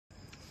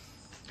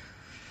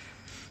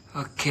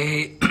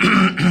Okay.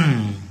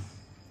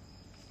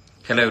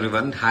 Hello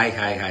everyone. Hi.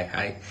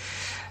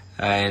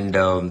 And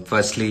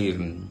firstly,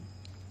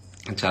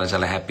 చాలా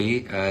చాలా happy.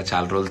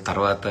 చాలా రోజుల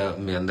తర్వాత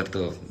మీ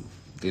అందరితో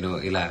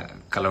ఇలా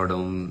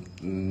కలవడం,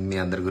 మీ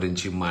అందరి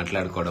గురించి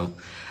మాట్లాడుకోవడం.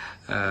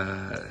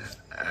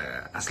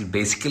 అసలు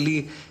బేసికలీ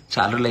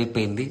చాలా రోజులు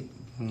అయిపోయింది.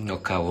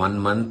 ఒక 1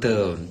 month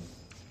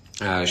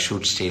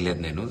షూట్స్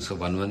చేయలేదు నేను. సో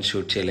 1 month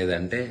షూట్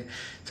చేయలేదంటే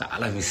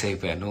చాలా మిస్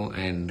అయిపోయాను.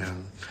 అండ్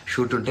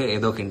షూట్ ఉంటే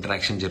ఏదో ఒక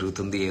ఇంటరాక్షన్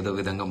జరుగుతుంది, ఏదో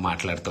విధంగా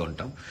మాట్లాడుతూ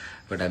ఉంటాం.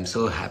 But I'm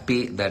so happy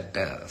that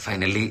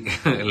finally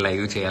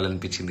live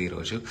చేయాలనిపించింది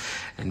ఈరోజు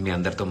అండ్ మీ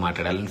అందరితో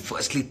మాట్లాడాలని.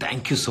 Firstly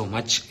thank you so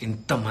much.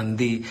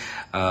 ఇంతమంది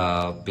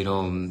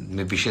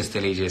మీ విషెస్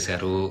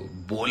తెలియజేశారు,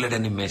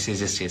 బోలెడని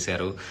మెసేజెస్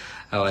చేశారు.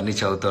 అవన్నీ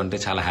చదువుతూ ఉంటే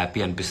చాలా హ్యాపీ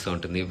అనిపిస్తూ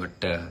ఉంటుంది.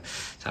 బట్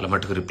చాలా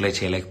మటుకు రిప్లై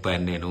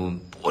చేయలేకపోయాను నేను.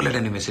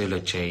 బోలెడని మెసేజ్లు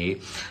వచ్చాయి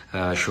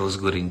షోస్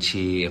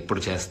గురించి,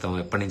 ఎప్పుడు చేస్తాం,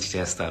 ఎప్పటి నుంచి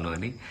చేస్తాను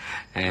అని.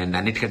 అండ్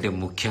అన్నిటికంటే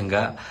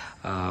ముఖ్యంగా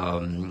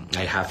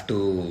I have to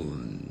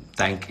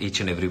thank each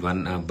and every one.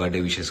 Birthday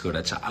wishes కూడా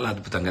చాలా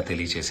అద్భుతంగా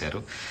తెలియజేశారు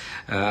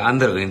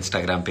అందరూ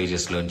ఇన్స్టాగ్రామ్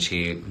పేజెస్లోంచి,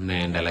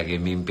 అండ్ అలాగే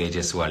మీమ్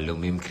పేజెస్ వాళ్ళు,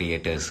 మీమ్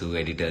క్రియేటర్స్,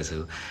 ఎడిటర్స్,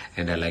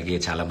 అండ్ అలాగే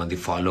చాలా మంది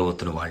ఫాలో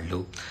అవుతున్న వాళ్ళు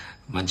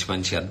మంచి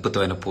మంచి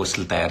అద్భుతమైన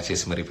పోస్టులు తయారు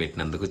చేసి మరీ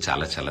పెట్టినందుకు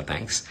చాలా చాలా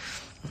థ్యాంక్స్.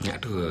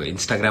 అటు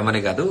ఇన్స్టాగ్రామ్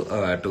అనే కాదు,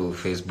 అటు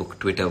ఫేస్బుక్,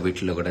 ట్విట్టర్,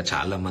 వీటిలో కూడా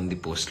చాలా మంది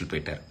పోస్టులు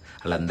పెట్టారు.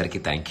 వాళ్ళందరికీ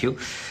thank you.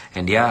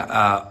 And yeah,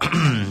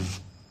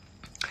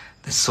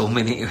 so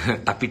many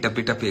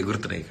టప్పి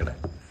ఎగురుతున్నాయి ఇక్కడ.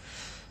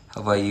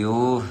 అయ్యో,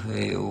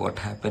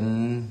 what happen?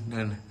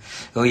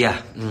 Oh yeah,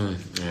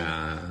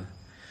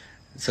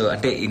 so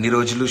అంటే ఇన్ని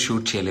రోజులు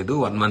షూట్ చేయలేదు,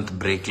 1 month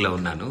బ్రేక్లో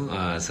ఉన్నాను.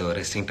 So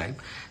resting time.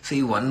 సో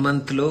ఈ 1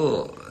 monthలో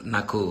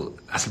నాకు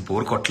అసలు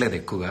బోర్ కొట్టలేదు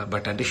ఎక్కువగా.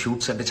 బట్ అంటే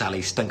షూట్స్ అంటే చాలా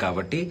ఇష్టం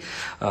కాబట్టి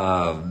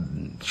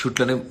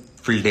షూట్లోనే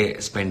ఫుల్ డే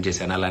స్పెండ్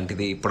చేశాను.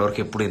 అలాంటిది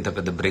ఇప్పటివరకు ఎప్పుడు ఇంత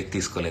పెద్ద బ్రేక్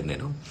తీసుకోలేదు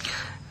నేను.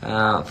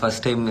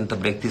 ఫస్ట్ టైం ఇంత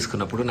బ్రేక్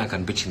తీసుకున్నప్పుడు నాకు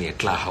అనిపించింది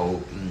ఎట్లా హౌ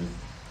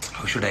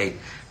షుడ్ ఐ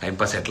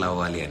టైంపాస్ ఎట్లా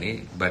అవ్వాలి అని.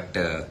 బట్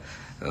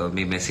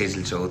మీ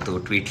మెసేజ్లు చదువుతూ,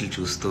 ట్వీట్లు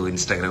చూస్తూ,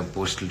 ఇన్స్టాగ్రామ్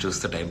పోస్టులు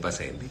చూస్తూ టైంపాస్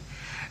అయింది.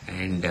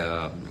 అండ్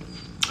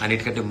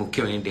అన్నిటికంటే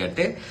ముఖ్యం ఏంటి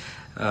అంటే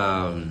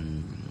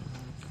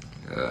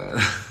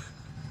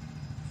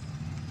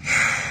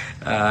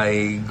ఐ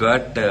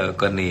గాట్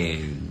కొన్ని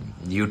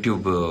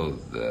యూట్యూబ్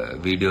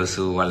వీడియోస్,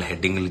 వాళ్ళ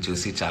హెడ్డింగ్లు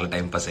చూసి చాలా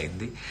టైంపాస్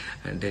అయింది.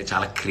 అంటే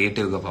చాలా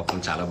క్రియేటివ్గా పాపం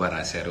చాలా బాగా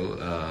రాశారు.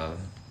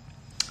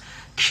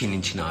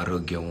 క్షీణించిన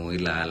ఆరోగ్యం,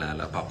 ఇలా అలా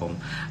అలా పాపం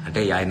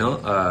అంటే ఆయన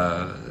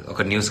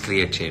ఒక న్యూస్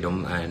క్రియేట్ చేయడం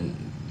అండ్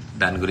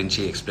దాని గురించి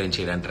ఎక్స్ప్లెయిన్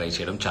చేయడానికి ట్రై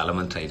చేయడం. చాలా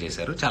మంది ట్రై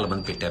చేశారు, చాలా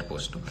మంది పెట్టారు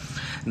పోస్ట్.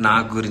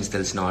 నాకు గురించి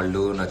తెలిసిన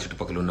వాళ్ళు, నా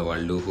చుట్టుపక్కల ఉన్న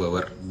వాళ్ళు,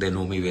 whoever they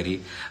know me very,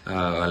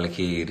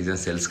 వాళ్ళకి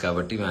రీజన్స్ తెలుసు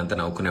కాబట్టి మేమంతా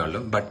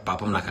నవ్వుకునేవాళ్ళం. బట్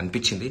పాపం నాకు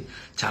అనిపించింది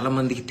చాలా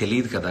మందికి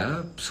తెలియదు కదా.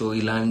 సో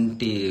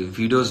ఇలాంటి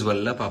వీడియోస్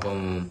వల్ల పాపం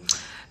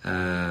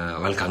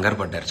వాళ్ళు కంగారు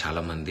పడ్డారు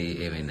చాలా మంది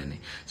ఏమైందని.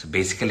 సో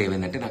బేసికల్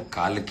ఏమైందంటే నాకు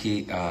కాళ్ళకి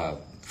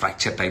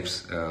ఫ్రాక్చర్ టైప్స్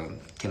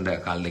కింద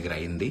కాళ్ళ దగ్గర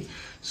అయింది.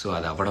 సో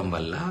అది అవ్వడం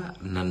వల్ల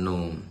నన్ను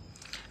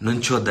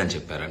నుంచోద్దని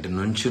చెప్పారు. అంటే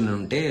నుంచుని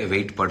ఉంటే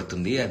వెయిట్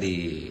పడుతుంది, అది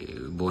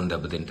బోన్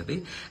దెబ్బతింటుంది,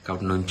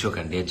 కాబట్టి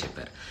నుంచోకండి అని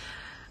చెప్పారు.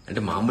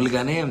 అంటే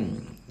మామూలుగానే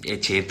ఏ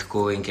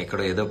చేతికో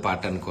ఇంకెక్కడో ఏదో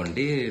పాట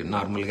అనుకోండి,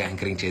 నార్మల్గా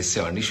యాంకరింగ్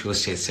చేసేవాడిని,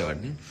 షోస్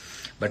చేసేవాడిని.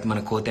 బట్ మన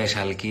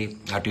కోతేశాలకి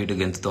అటు ఇటు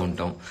గెంతుతూ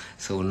ఉంటాం.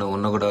 సో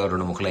ఉన్న కూడా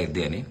 2 ముక్కలు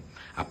అయిద్ది అని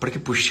అప్పటికి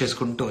పుష్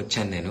చేసుకుంటూ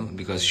వచ్చాను నేను.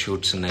 బికాజ్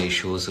షూట్స్ ఉన్నాయి,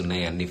 షోస్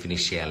ఉన్నాయి, అన్నీ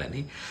ఫినిష్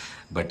చేయాలని.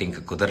 బట్ ఇంకా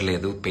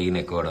కుదరలేదు, పెయిన్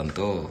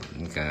ఎక్కువడంతో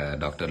ఇంకా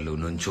డాక్టర్లు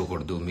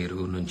నుంచోకూడదు, మీరు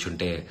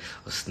నుంచుంటే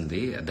వస్తుంది.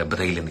 దెబ్బ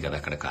తగిలింది కదా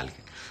అక్కడ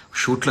కాలుకి,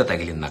 షూట్లో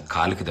తగిలింది, నాకు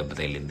కాలుకి దెబ్బ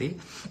తగిలింది.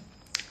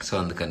 సో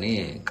అందుకని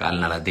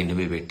కాలుని అలా దిండి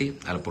మీద పెట్టి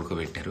అలా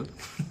పడుకోబెట్టారు.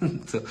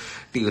 సో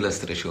టీవీలో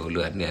వస్తున్న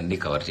షోలు అన్నీ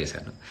కవర్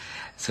చేశాను.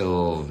 సో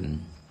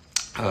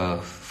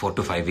 4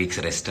 to 5 weeks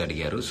రెస్ట్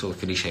అడిగారు. సో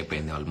ఫినిష్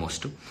అయిపోయింది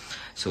ఆల్మోస్ట్.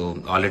 సో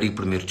ఆల్రెడీ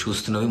ఇప్పుడు మీరు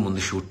చూస్తున్నవి ముందు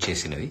షూట్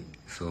చేసినవి.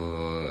 సో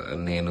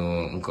నేను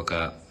ఇంకొక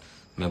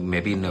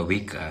maybe in a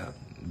week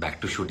back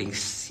to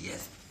shootings.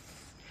 Yes,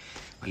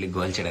 మళ్ళీ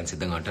గోల్ చేయడానికి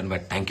సిద్ధంగా ఉంటాను.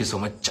 But thank you so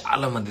much.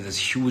 చాలా మంది, this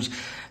huge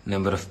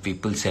number of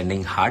people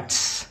sending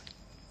hearts.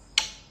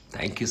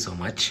 Thank you so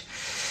much.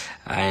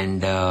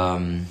 And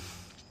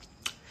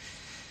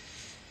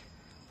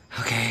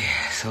okay,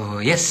 so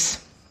yes,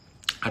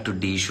 అటు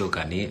ఢీ షో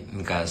కానీ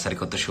ఇంకా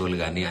సరికొత్త షోలు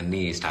కానీ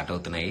అన్నీ స్టార్ట్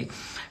అవుతున్నాయి.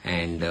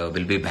 And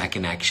will be back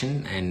in action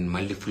and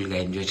మళ్ళీ ఫుల్గా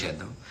ఎంజాయ్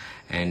చేద్దాం.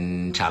 అండ్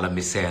చాలా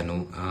మిస్ అయ్యాను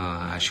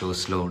ఆ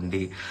షోస్లో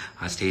ఉండి,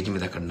 ఆ స్టేజ్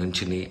మీద అక్కడ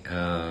నుంచుని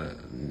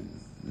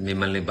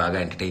మిమ్మల్ని బాగా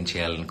ఎంటర్టైన్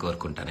చేయాలని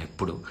కోరుకుంటాను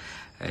ఎప్పుడు.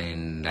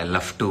 అండ్ ఐ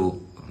లవ్ టు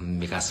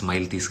మీకు ఆ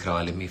స్మైల్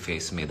తీసుకురావాలి మీ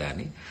ఫేస్ మీద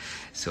అని.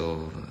 సో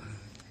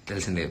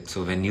తెలిసిందే, సో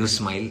వెన్ యూ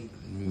స్మైల్,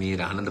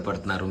 మీరు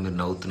ఆనందపడుతున్నారు, మీరు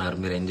నవ్వుతున్నారు,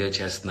 మీరు ఎంజాయ్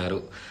చేస్తున్నారు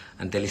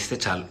అని తెలిస్తే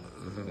చాలు,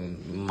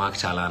 మాకు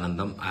చాలా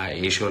ఆనందం.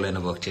 ఏ షోలో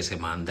అయినా వర్క్ చేసే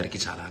మా అందరికీ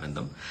చాలా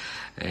ఆనందం.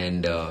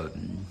 And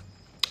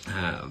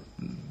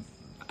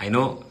I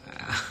know,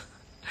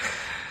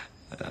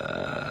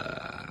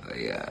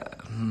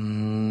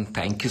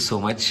 thank you so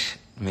much.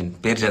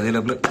 పేరు చదివే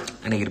లోపల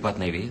అని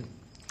ఎగిరిపోతున్నాయి ఇవి.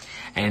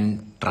 అండ్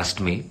ట్రస్ట్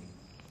మీ,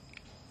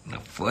 నా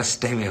ఫస్ట్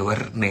టైం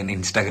ఎవర్ నేను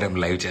ఇన్స్టాగ్రామ్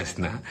లైవ్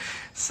చేస్తున్నా.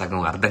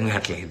 సగం అర్థం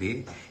కావట్లేదు, ఇది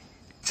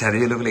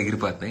చదివే లోపల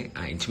ఎగిరిపోతున్నాయి.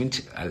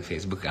 ఇంచుమించు అది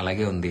ఫేస్బుక్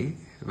అలాగే ఉంది.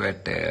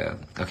 But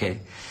okay,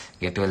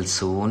 get well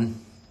soon.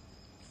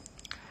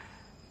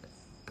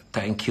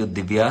 Thank you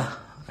దివ్య,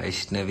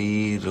 వైష్ణవి,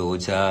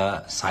 రోజా,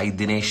 సాయి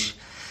దినేష్.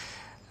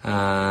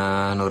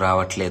 నువ్వు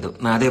రావట్లేదు.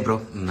 అదే బ్రో,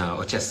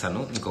 వచ్చేస్తాను,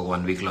 ఇంకొక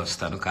 1 వీక్లో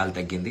వస్తాను. కాలు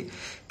తగ్గింది.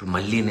 ఇప్పుడు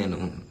మళ్ళీ నేను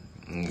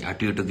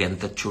అటు ఇటు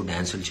గెంతొచ్చు,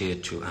 డ్యాన్సులు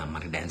చేయొచ్చు.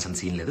 మనకి డ్యాన్స్ అని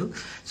సీన్ లేదు.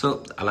 సో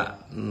అలా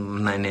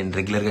నేను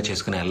రెగ్యులర్గా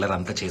చేసుకునే అల్లరి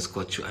అంతా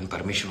చేసుకోవచ్చు అని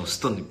పర్మిషన్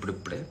వస్తుంది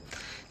ఇప్పుడిప్పుడే.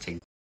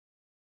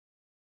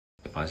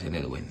 పాస్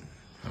అనేది పోయింది.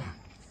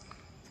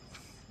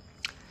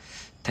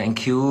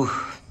 Thank you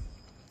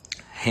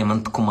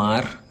Hemant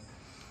Kumar,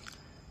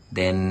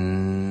 then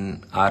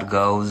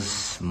ఆర్గౌజ్,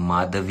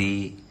 Madhavi,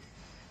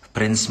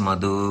 prince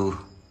Madhu,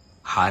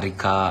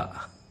 Harika,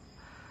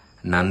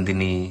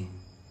 Nandini.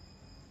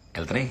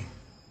 వెళ్తున్నాయి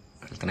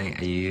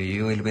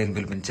అయ్యో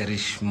వెళ్ళిపోయింది.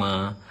 చరిష్మా,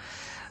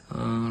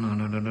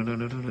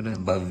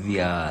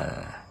 భవ్య,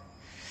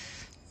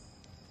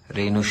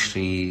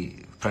 రేణుశ్రీ,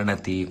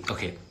 ప్రణతి.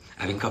 ఓకే,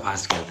 అవి ఇంకా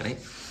ఫాస్ట్గా వెళ్తున్నాయి.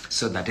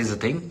 So that is the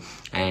thing.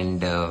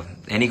 And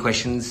any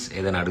questions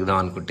ఏదైనా అడుగుదాం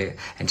అనుకుంటే,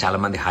 అండ్ చాలా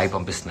మంది హాయ్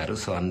పంపిస్తున్నారు.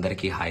 సో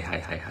అందరికీ hi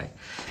hi hi hi.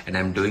 And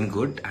I'm doing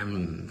good, I'm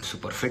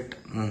super fit.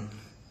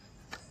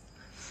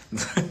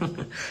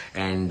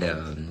 And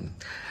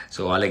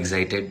so all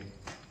excited.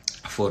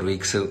 4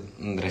 weeks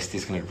rest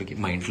తీసుకునేటప్పటికి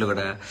మా ఇంట్లో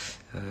కూడా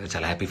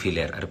చాలా హ్యాపీ ఫీల్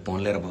అయ్యారు. అరే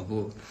పోన్లేరా బాబు,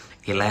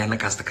 ఎలా అయినా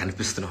కాస్త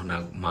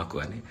కనిపిస్తున్నావు మాకు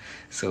అని.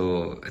 So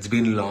it's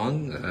been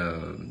long.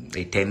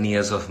 ఈ 10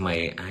 years ఆఫ్ మై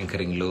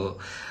యాంకరింగ్లో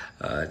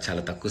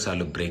చాలా తక్కువ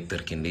సార్లు బ్రేక్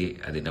దొరికింది.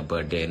 అది నా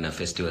బర్త్డే అయినా,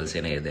 ఫెస్టివల్స్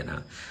అయినా, ఏదైనా.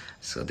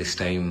 So this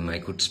time I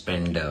could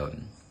spend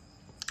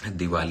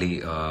Diwali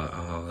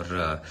are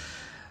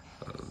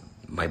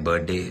my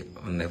birthday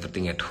on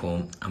everything at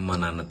home, అమ్మ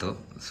నాన్నతో.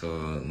 సో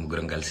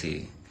ముగ్గురం కలిసి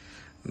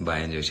బాగా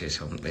ఎంజాయ్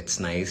చేసాం. It's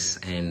nice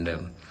and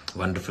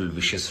wonderful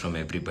wishes from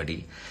everybody.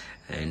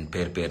 And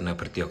పేరున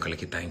ప్రతి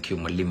ఒక్కరికి థ్యాంక్ యూ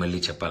మళ్ళీ మళ్ళీ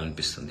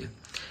చెప్పాలనిపిస్తుంది.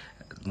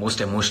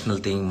 Most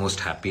emotional thing,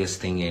 most happiest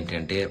thing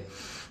ఏంటంటే,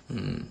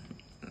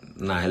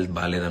 నా హెల్త్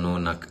బాగాలేదనో,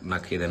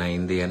 నాకు ఏదైనా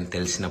అయింది అని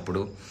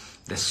తెలిసినప్పుడు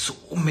there so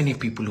many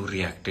people who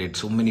reacted,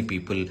 so many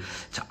people,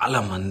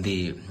 చాలా మంది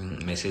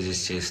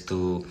మెసేజెస్ చేస్తూ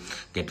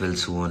గెట్ వెల్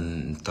సూన్,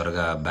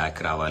 త్వరగా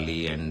బ్యాక్ రావాలి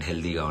అండ్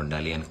హెల్తీగా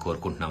ఉండాలి అని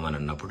కోరుకుంటున్నామని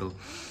అన్నప్పుడు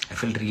I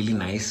full really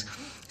nice.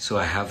 So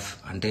I have,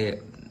 అంటే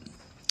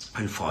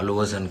వాళ్ళు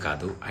ఫాలోవర్స్ అని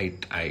కాదు,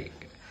 I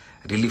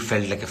really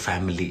felt like a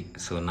family.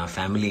 So నా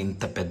ఫ్యామిలీ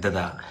ఇంత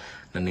పెద్దదా,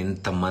 నన్ను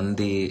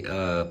ఇంతమంది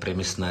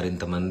ప్రేమిస్తున్నారు,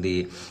 ఇంతమంది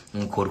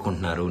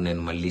కోరుకుంటున్నారు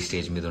నేను మళ్ళీ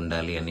స్టేజ్ మీద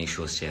ఉండాలి అని,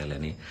 షోస్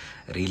చేయాలని.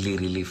 Really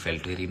really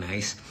felt very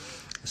nice.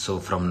 So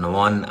from now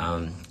on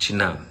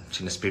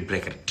చిన్న స్పీడ్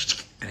బ్రేకర్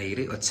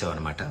ఎగిరి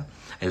వచ్చామన్నమాట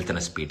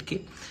వెళ్తున్న స్పీడ్కి.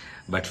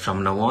 But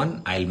from now on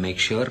I will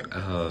make sure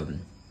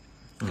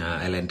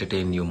I'll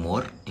entertain you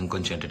more.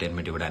 ఇంకొంచెం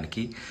ఎంటర్టైన్మెంట్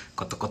ఇవ్వడానికి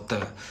కొత్త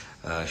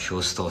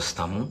షోస్తో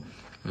వస్తాము,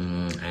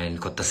 అండ్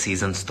కొత్త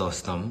సీజన్స్తో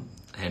వస్తాము.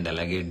 అండ్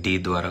అలాగే డీ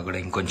ద్వారా కూడా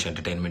ఇంకొంచెం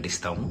ఎంటర్టైన్మెంట్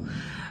ఇస్తాము.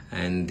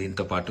 అండ్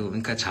దీంతో పాటు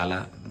ఇంకా చాలా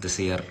దిస్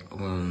ఇయర్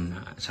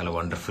చాలా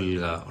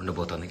వండర్ఫుల్గా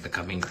ఉండబోతుంది ఇంకా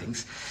coming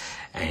things.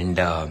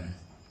 And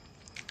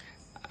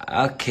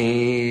okay,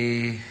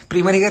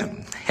 Priyamani గారు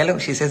hello,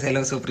 she says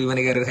hello. So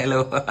Priyamani గారు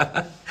హలో.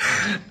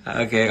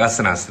 ఓకే,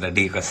 వస్తున్నా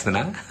డీకి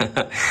వస్తున్నా.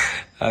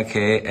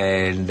 Okay,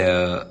 and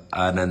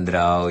Anand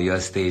Rao,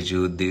 yes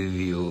Teju,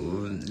 దివ్యు,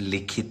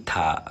 లిఖిత,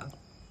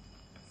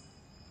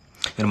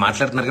 మీరు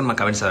మాట్లాడుతున్నారు కానీ మా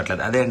కమెంట్స్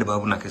అవ్వట్లేదు. అదే అండి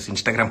బాబు, నాకు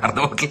ఇన్స్టాగ్రామ్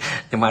అర్థం అవ్వట్లేదు,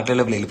 నేను మాట్లాడే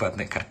లోపల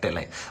వెళ్ళిపోతున్నాయి. కరెక్టే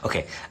లైవ్. ఓకే,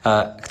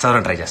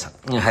 చదవడం ట్రై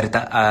చేస్తాను. హరిత,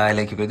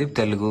 లైక్ ప్రదీప్,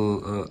 తెలుగు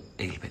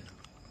వెళ్ళిపోయింది.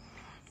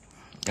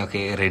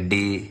 Okay,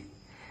 Reddy,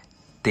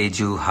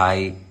 Teju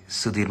hi,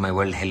 Sudheer my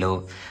world hello.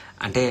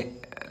 అంటే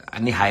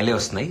అన్ని హాయ్లే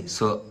వస్తున్నాయి.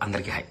 సో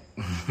అందరికీ హాయ్.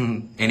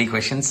 ఎనీ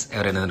క్వశ్చన్స్,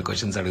 ఎవరైనా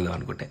క్వశ్చన్స్ అడుగుదాం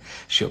అనుకుంటే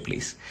show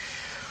please.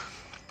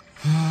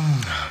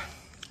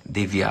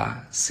 Divya,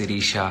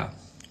 Sirisha,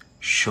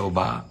 Shobha,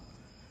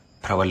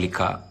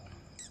 Pravalika,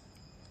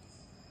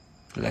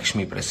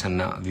 Lakshmi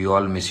Prasanna, we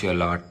all miss you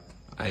a lot.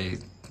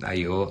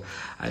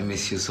 I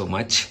miss you so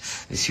much,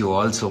 miss you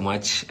all so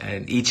much,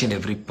 and each and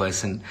every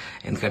person.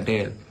 ఎందుకంటే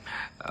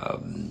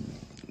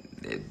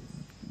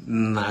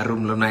నా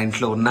రూమ్లో, నా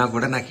ఇంట్లో ఉన్నా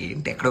కూడా నాకు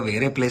ఏంటి ఎక్కడో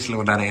వేరే ప్లేస్లో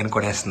ఉన్నాను అని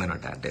కూడా వేస్తుంది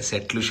అనమాట. అంటే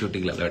సెట్లు,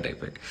 షూటింగ్లు అలవాటు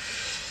అయిపోయాయి.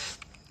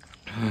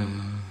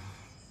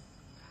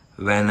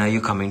 When are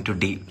you coming to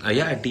D?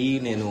 అయ్యా డీ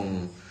నేను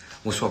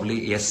మోస్ట్ ప్రాబ్లీ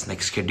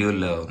నెక్స్ట్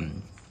షెడ్యూల్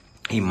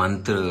ఈ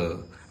మంత్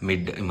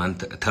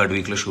థర్డ్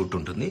వీక్లో షూట్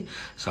ఉంటుంది.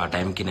 సో ఆ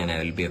టైంకి నేను I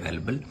will be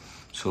available.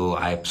 So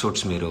ఆ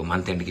ఎపిసోడ్స్ మీరు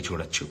మంత్ ఎండ్కి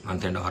చూడొచ్చు,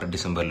 మంత్ ఎండ్ ఆర్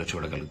డిసెంబర్లో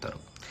చూడగలుగుతారు.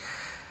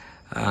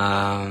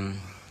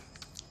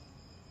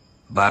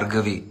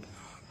 భార్గవి,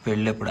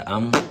 పెళ్ళెప్పుడు?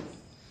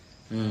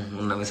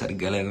 ఉన్నవి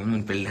సరిగ్గా లేదు,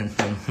 నేను పెళ్ళి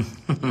అంటాను.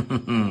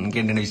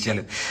 ఇంకేంటంటే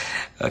విషయాలు.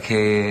 Okay,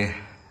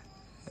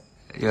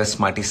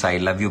 smarty Sai,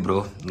 love you bro,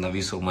 love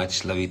you so much,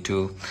 love you to.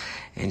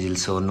 Angel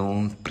Sonu,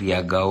 Priya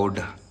Goud,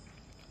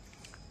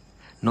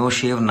 no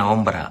shave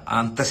నవంబరా?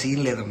 అంత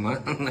సీన్ లేదమ్మా.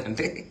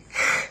 అంటే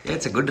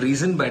it's a good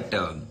reason, but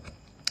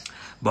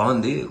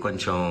బాగుంది.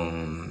 కొంచెం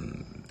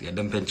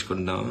గడ్డం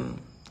పెంచుకుందాం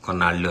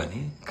కొన్నాళ్ళు అని,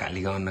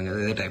 ఖాళీగా ఉన్నాం కదా,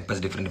 ఏదో టైం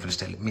పాస్ డిఫరెంట్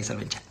స్టైల్ మీసాలు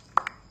పెంచా.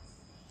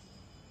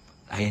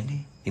 అయ్యండి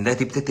ఇందాక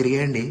తిప్పితే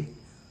తిరిగేయండి.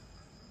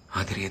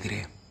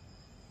 తిరిగే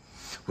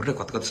ఊరికే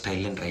కొత్త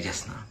స్టైల్ నేను ట్రై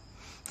చేస్తున్నా.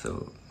 సో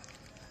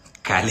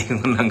ఖాళీగా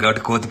ఉన్నాం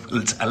కాబట్టి కోతి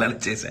పనులు చాలా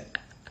చేశా.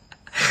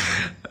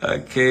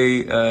 Okay,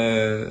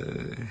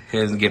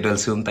 get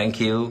well soon. Thank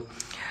you.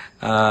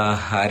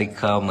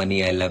 Harika money,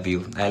 I love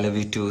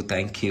you two.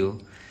 Thank you.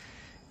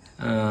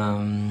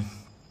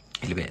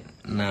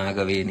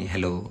 Nagaveni,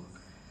 hello.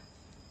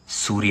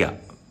 Surya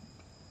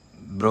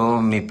bro,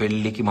 మీ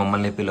పెళ్ళికి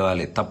మమ్మల్ని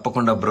పిలవాలి.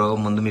 తప్పకుండా బ్రో,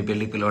 ముందు మీ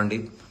పెళ్ళికి పిలవండి,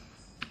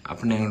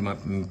 అప్పుడు నేను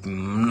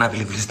నా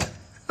పెళ్ళి పిలుస్తాను.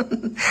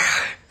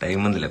 టైం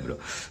ఉందిలే bro.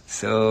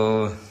 So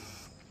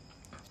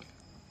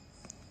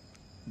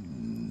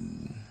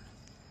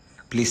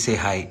please say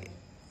hi.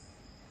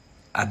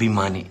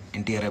 అభిమాని,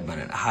 ఎన్టీఆర్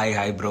అభిమాని.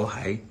 Hi bro,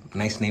 hi,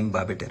 nice name,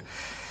 బాగా పెట్టారు.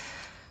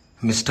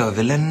 మిస్టర్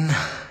విలన్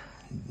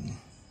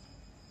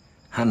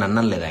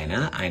నన్నం లేదు,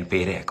 ఆయన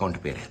పేరే, అకౌంట్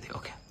పేరే అది.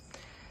 Okay.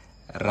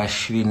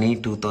 రశ్విని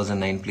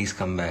 2009, please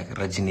come back.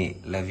 Rajani,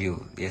 love you.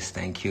 Yes,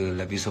 thank you,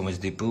 love you so much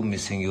Deepu,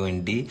 missing you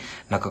అండి.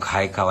 నాకు ఒక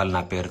హాయ్ కావాలి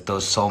నా పేరుతో.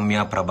 సౌమ్య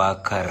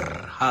ప్రభాకర్,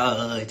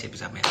 హాయ్ చెప్పి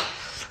సౌమ్య.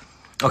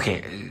 ఓకే,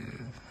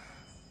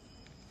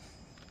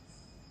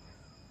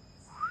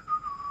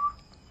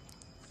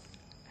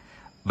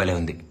 భలే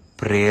ఉంది.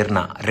 ప్రేరణ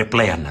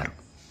రిప్లై అన్నారు.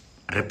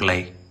 రిప్లై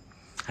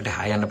అంటే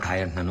హాయ్ అన్నప్పుడు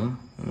హాయ్ అంటున్నాను.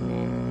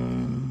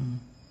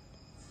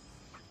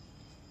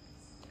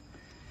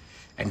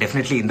 అండ్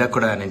డెఫినెట్లీ ఇందాక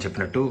కూడా నేను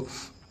చెప్పినట్టు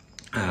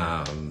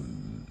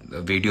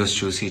వీడియోస్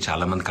చూసి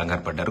చాలామంది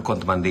కంగారు పడ్డారు.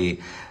 కొంతమంది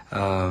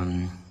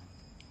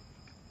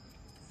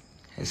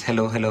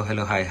హలో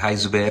హాయ్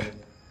జుబేర్,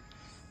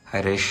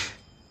 హాయ్ రేష్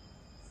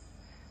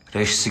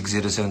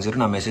 6070.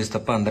 నా మెసేజ్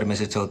తప్ప అందరి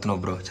మెసేజ్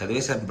చదువుతున్నావు bro.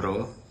 చదివేశాను bro,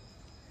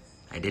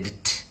 I did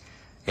it.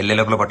 వెళ్ళే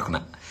లోపల పట్టుకున్నా.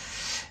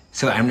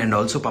 సో అండ్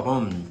ఆల్సో పాపం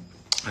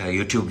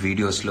యూట్యూబ్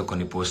వీడియోస్లో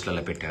కొన్ని పోస్టులు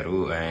అలా పెట్టారు.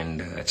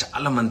 అండ్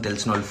చాలా మంది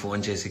తెలిసిన వాళ్ళు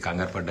ఫోన్ చేసి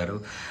కంగారు పడ్డారు,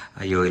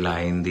 అయ్యో ఇలా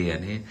అయింది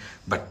అని.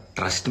 బట్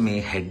ట్రస్ట్ మీ,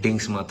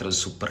 హెడ్డింగ్స్ మాత్రం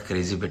సూపర్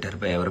క్రేజీ పెట్టారు.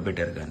 ఎవరు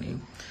పెట్టారు కానీ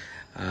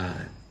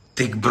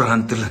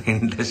దిగ్భ్రాంతుల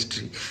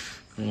ఇండస్ట్రీ,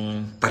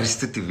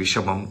 పరిస్థితి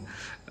విషమం,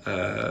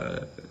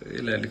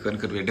 ఇలాంటి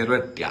కొన్ని పెట్టారు.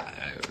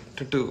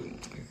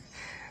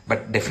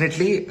 బట్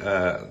డెఫినెట్లీ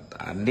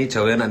అన్నీ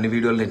చదివాను, అన్ని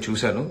వీడియోలు నేను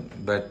చూశాను.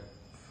 బట్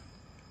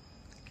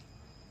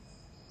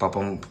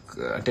పాపం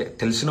అంటే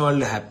తెలిసిన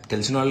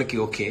వాళ్ళకి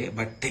ఓకే,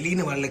 బట్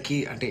తెలియని వాళ్ళకి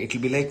అంటే ఇట్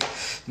విల్ బి లైక్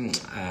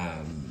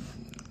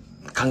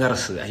కంగారు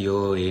వస్తుంది. అయ్యో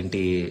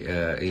ఏంటి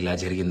ఇలా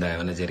జరిగిందా,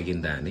 ఏమైనా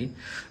జరిగిందా అని.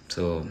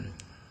 సో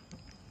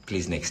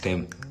ప్లీజ్ నెక్స్ట్ టైం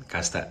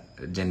కాస్త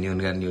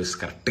జెన్యూన్గా న్యూస్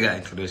కరెక్ట్గా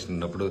ఇన్ఫర్మేషన్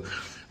ఉన్నప్పుడు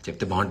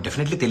చెప్తే బాగుంటుంది.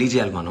 డెఫినెట్లీ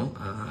తెలియజేయాలి మనం.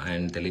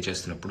 అండ్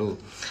తెలియజేస్తున్నప్పుడు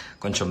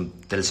కొంచెం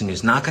తెలిసిన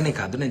న్యూస్, నాకనే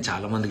కాదు నేను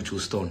చాలా మందికి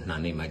చూస్తూ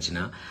ఉంటున్నాను ఈ మధ్యన.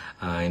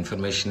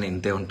 ఇన్ఫర్మేషన్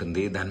ఇంతే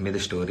ఉంటుంది, దాని మీద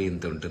స్టోరీ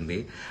ఇంత ఉంటుంది.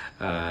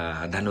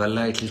 దానివల్ల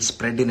it will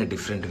spread in a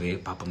different way.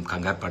 పాపం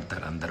కంగారు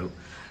పడతారు అందరూ.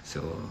 So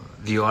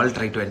we all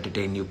try to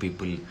entertain you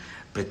people.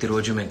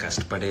 ప్రతిరోజు మేము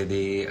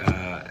కష్టపడేది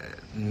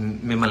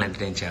మిమ్మల్ని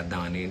ఎంటర్టైన్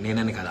చేద్దామని.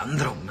 నేనని కాదు,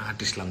 అందరం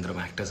ఆర్టిస్టులు అందరం,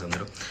 యాక్టర్స్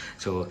అందరూ.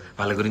 సో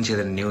వాళ్ళ గురించి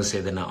ఏదైనా న్యూస్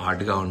ఏదైనా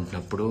ఆడ్గా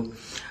ఉంటున్నప్పుడు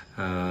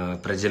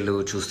ప్రజలు,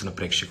 చూస్తున్న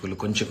ప్రేక్షకులు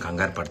కొంచెం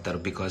కంగారు పడతారు.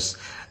 బికాస్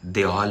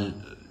దే ఆల్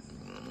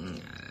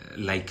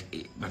లైక్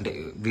అంటే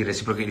వీ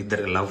రెసిప్రోకేట్,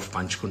 ఇద్దరు లవ్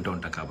పంచుకుంటూ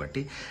ఉంటాం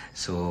కాబట్టి.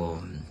 సో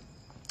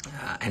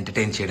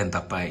ఎంటర్టైన్ చేయడం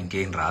తప్ప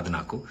ఇంకేం రాదు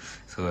నాకు.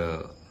 So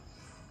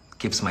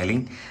keep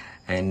smiling.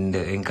 అండ్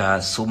ఇంకా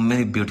so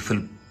many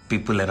beautiful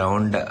people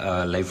around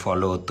live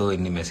follow అవుతూ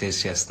ఇన్ని మెసేజ్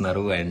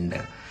చేస్తున్నారు. అండ్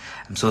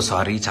ఐఎమ్ సో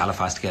సారీ, చాలా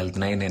ఫాస్ట్గా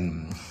వెళ్తున్నాయి. నేను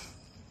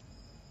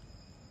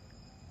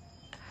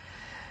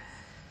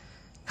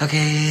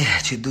okay.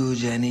 చిద్దు,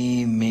 Johnny,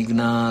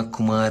 మేఘ్నా,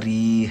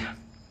 Kumari.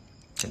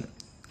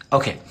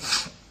 Okay,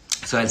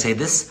 so I'll say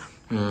this.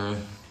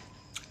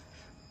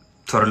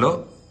 త్వరలో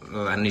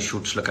అన్ని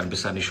షూట్స్లో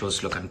కనిపిస్తాను, అన్ని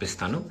షోస్లో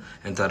కనిపిస్తాను.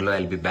 అండ్ త్వరలో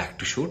I'll be back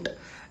to shoot.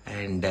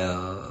 And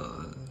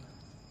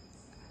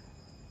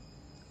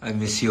I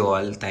miss you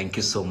all. Thank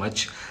you so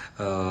much.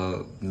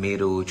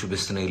 మీరు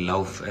చూపిస్తున్న ఈ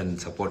లవ్ అండ్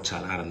సపోర్ట్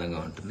చాలా ఆనందంగా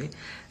ఉంటుంది.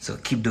 So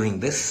keep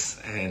doing this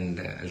and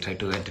I'll try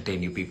to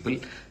entertain you people.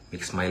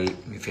 మీకు స్మైల్,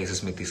 మీ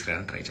ఫేసెస్ మీద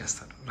తీసుకురావడానికి ట్రై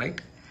చేస్తాను.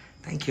 Right?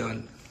 Thank you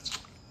all.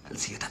 I'll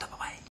see you.